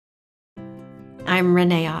I'm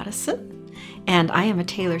RaNaes, and I am a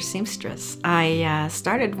tailor seamstress. I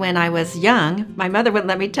started when I was young. My mother wouldn't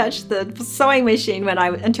let me touch the sewing machine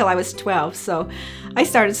until I was 12, so I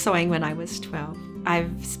started sewing when I was 12.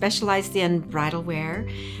 I've specialized in bridal wear.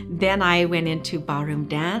 Then I went into ballroom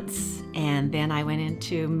dance, and then I went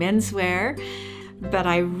into menswear. But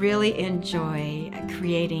I really enjoy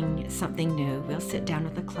creating something new. We'll sit down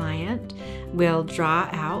with a client, we'll draw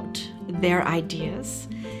out their ideas,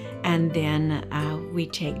 and then we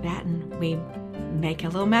take that and we make a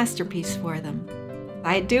little masterpiece for them.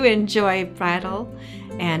 I do enjoy bridal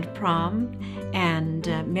and prom and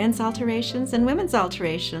men's alterations and women's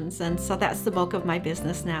alterations, and so that's the bulk of my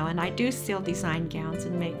business now. And I do still design gowns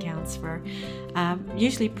and make gowns for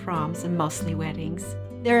usually proms and mostly weddings.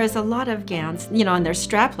 There is a lot of gowns, and they're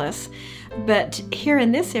strapless, but here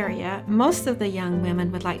in this area, most of the young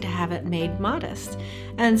women would like to have it made modest.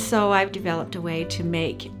 And so I've developed a way to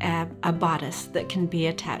make a bodice that can be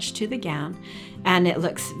attached to the gown, and it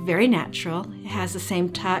looks very natural. It has the same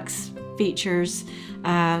tucks, features,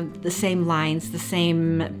 the same lines, the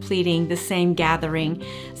same pleating, the same gathering,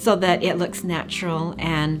 so that it looks natural.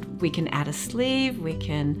 And we can add a sleeve, we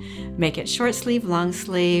can make it short sleeve, long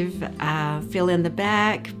sleeve, fill in the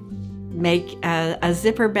back, make a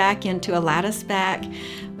zipper back into a lattice back.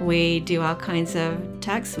 We do all kinds of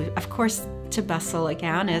tucks. Of course, to bustle a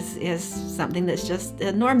gown is something that's just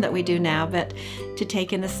a norm that we do now, but to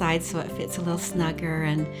take in the sides so it fits a little snugger,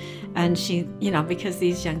 and she, because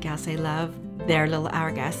these young gals, they love their little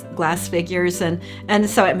hourglass figures, and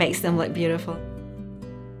so it makes them look beautiful.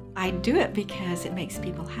 I do it because it makes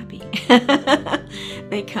people happy.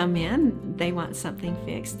 They come in, they want something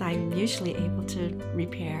fixed. I'm usually able to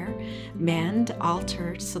repair, mend,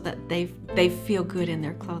 alter, so that they feel good in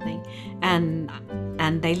their clothing, and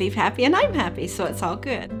they leave happy, and I'm happy, so it's all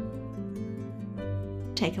good.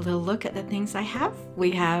 Take a little look at the things I have.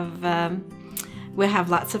 We'll have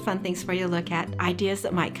lots of fun things for you to look at, ideas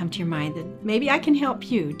that might come to your mind that maybe I can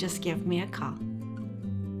help you. Just give me a call.